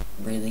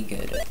really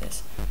good at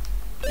this.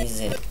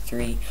 Is it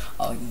 3?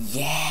 Oh,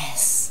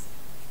 yes!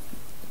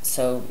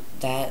 So,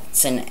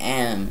 that's an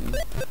M.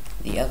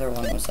 The other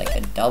one was like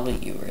a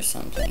W or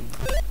something.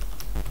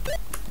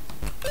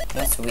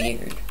 That's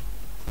weird.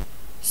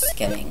 Just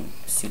getting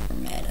super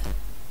meta.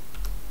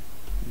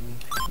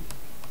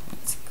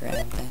 Let's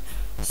grab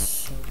that.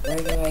 So where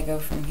do I go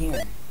from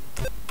here?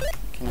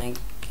 Can I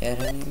get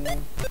anywhere?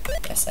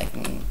 Yes, I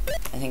can.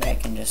 I think I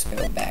can just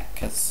go back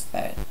because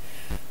that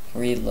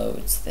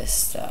reloads this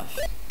stuff.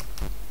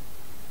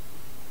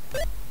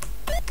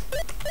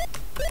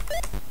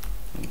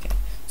 Okay,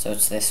 so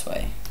it's this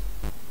way.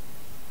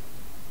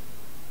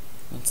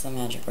 What's the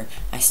magic word?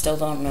 I still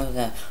don't know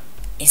the...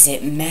 Is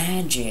it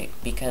magic?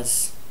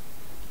 Because...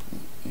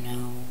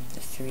 No, the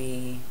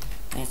 3...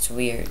 That's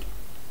weird.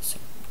 So...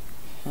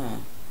 Huh.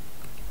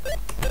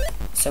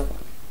 So...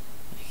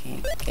 I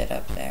can't get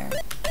up there.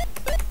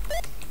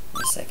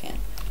 Yes, I can.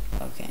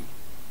 Okay.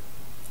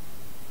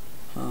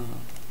 Huh.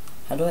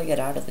 How do I get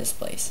out of this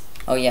place?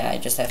 Oh yeah, I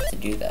just have to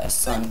do the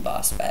sun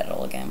boss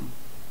battle again.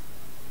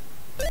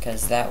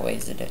 Because that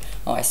way's a...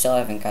 Oh, I still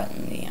haven't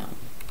gotten the,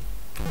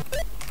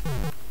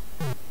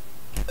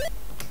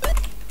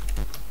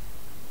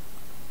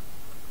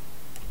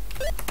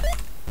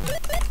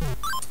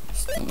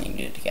 Still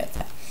needed to get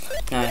that.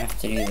 Now I have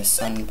to do the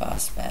sun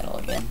boss battle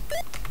again.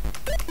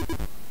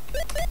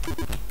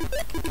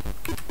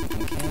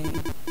 Okay.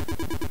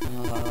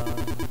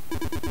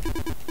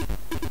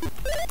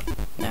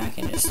 Now I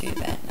can just do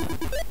that now.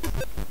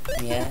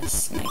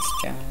 Yes, nice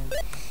job.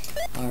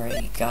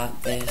 Already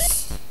got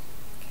this.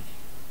 Okay.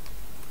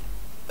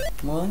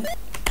 What?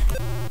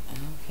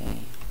 Okay.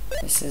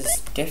 This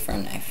is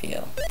different, I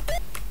feel.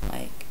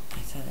 Like, I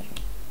thought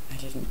I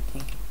didn't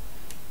think...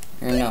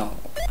 Or no,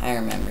 I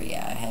remember,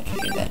 yeah, I had to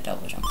do that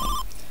double jumping.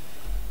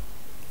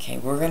 Okay,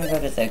 we're gonna go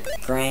to the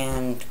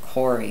Grand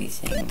Quarry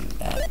thing,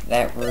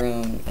 that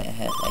room that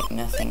had, like,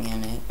 nothing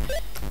in it. I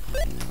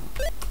don't know.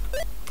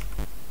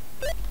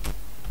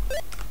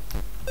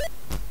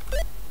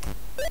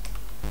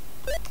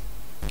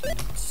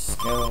 Let's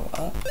go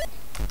up.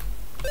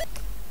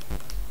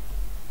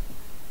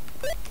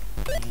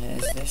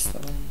 Is this the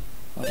way?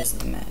 What is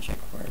the magic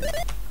word?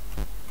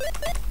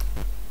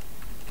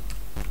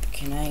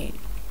 Can I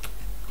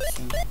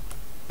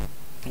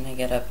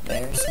get up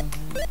there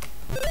somehow?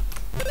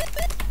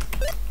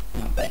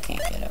 Nope, I can't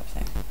get up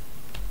there.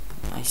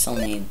 I still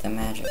need the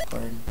magic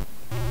word.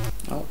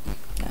 Oh,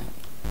 that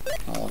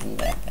wasn't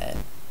that bad.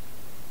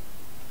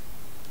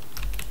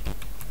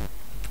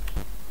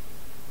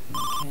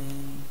 Okay.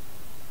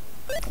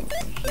 Over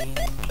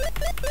here.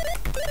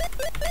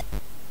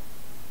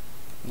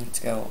 Let's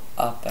go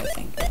up, I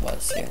think it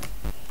was here.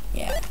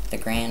 Yeah, the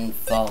Grand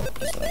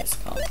Vault is what it's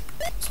called.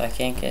 So I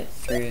can't get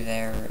through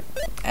there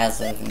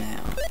as of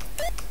now.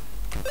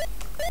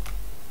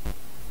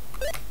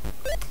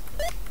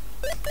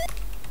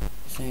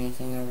 Is there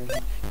anything over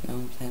here?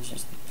 No, that's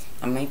just...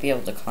 I might be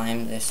able to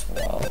climb this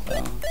wall,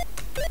 though.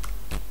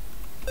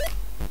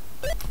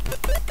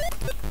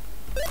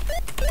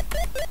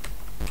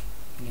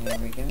 There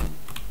we go.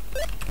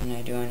 Can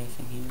I do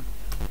anything here?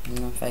 I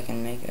don't know if I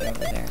can make it over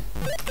there.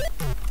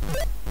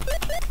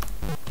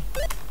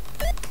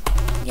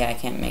 Yeah, I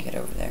can't make it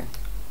over there.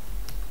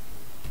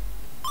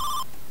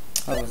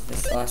 Oh, was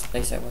this the last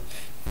place I was?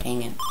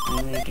 Dang it.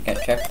 I need to get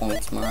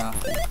checkpoints more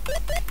often.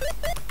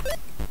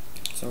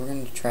 So we're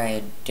going to try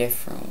a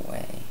different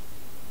way.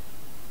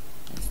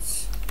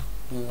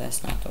 No,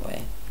 that's not the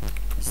way.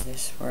 Is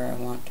this where I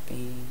want to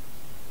be?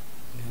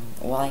 No.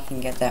 Well, I can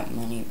get that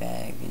money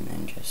bag and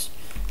then just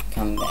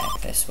come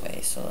back this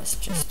way, so let's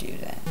just do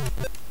that.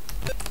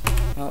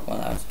 Oh, well,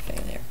 that was a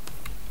failure.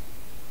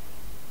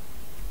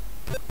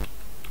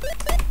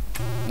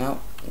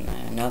 Nope,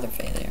 another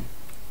failure.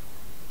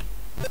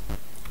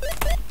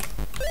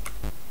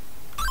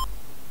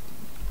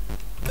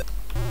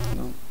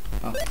 Nope,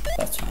 okay,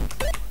 that's fine.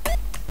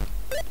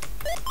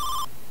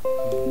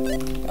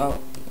 Oh,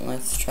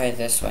 let's try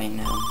this way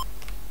now.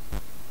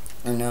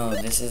 Or no,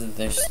 this is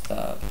just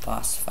the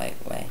boss fight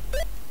way.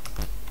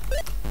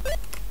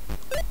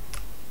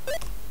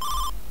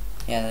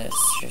 Yeah,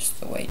 that's just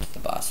the way to the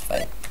boss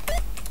fight.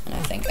 And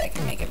I think I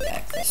can make it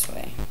back this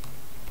way.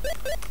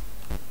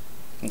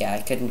 Yeah,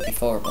 I couldn't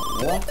before, but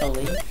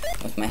luckily,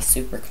 with my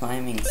super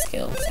climbing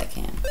skills, I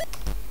can.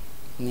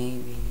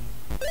 Maybe...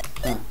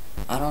 Huh.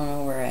 I don't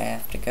know where I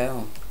have to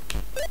go.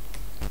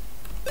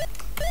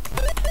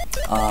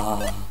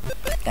 Ah,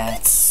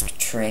 that's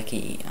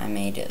tricky. I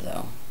made it,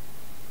 though.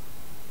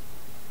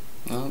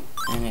 Oh,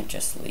 and it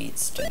just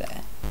leads to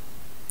that.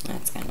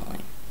 That's kind of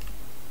lame.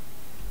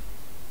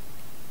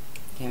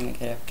 Can't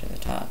make it up to the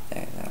top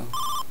there, though.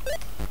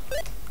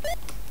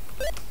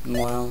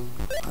 Well,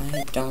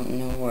 I don't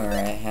know where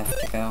I have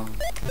to go.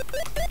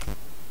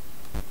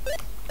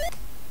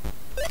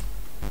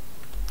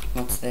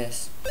 What's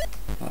this?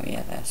 Oh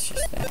yeah, that's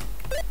just that.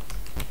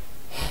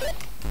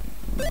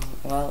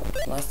 Well,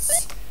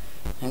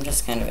 I'm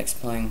just kind of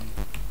exploring.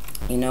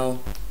 You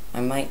know,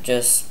 I might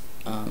just,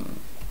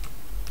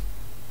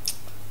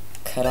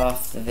 cut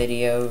off the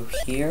video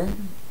here,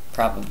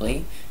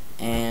 probably,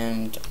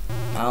 and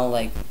I'll,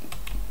 like,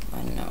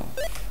 I don't know,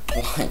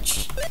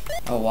 watch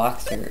a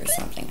walkthrough or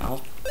something.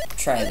 I'll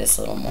try this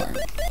a little more,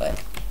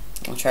 but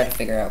I'll try to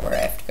figure out where I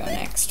have to go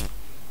next.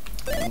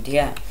 And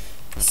yeah,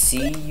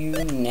 see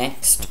you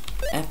next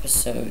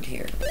episode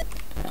here.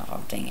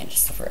 Oh, dang it,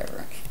 just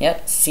forever.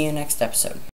 Yep, see you next episode.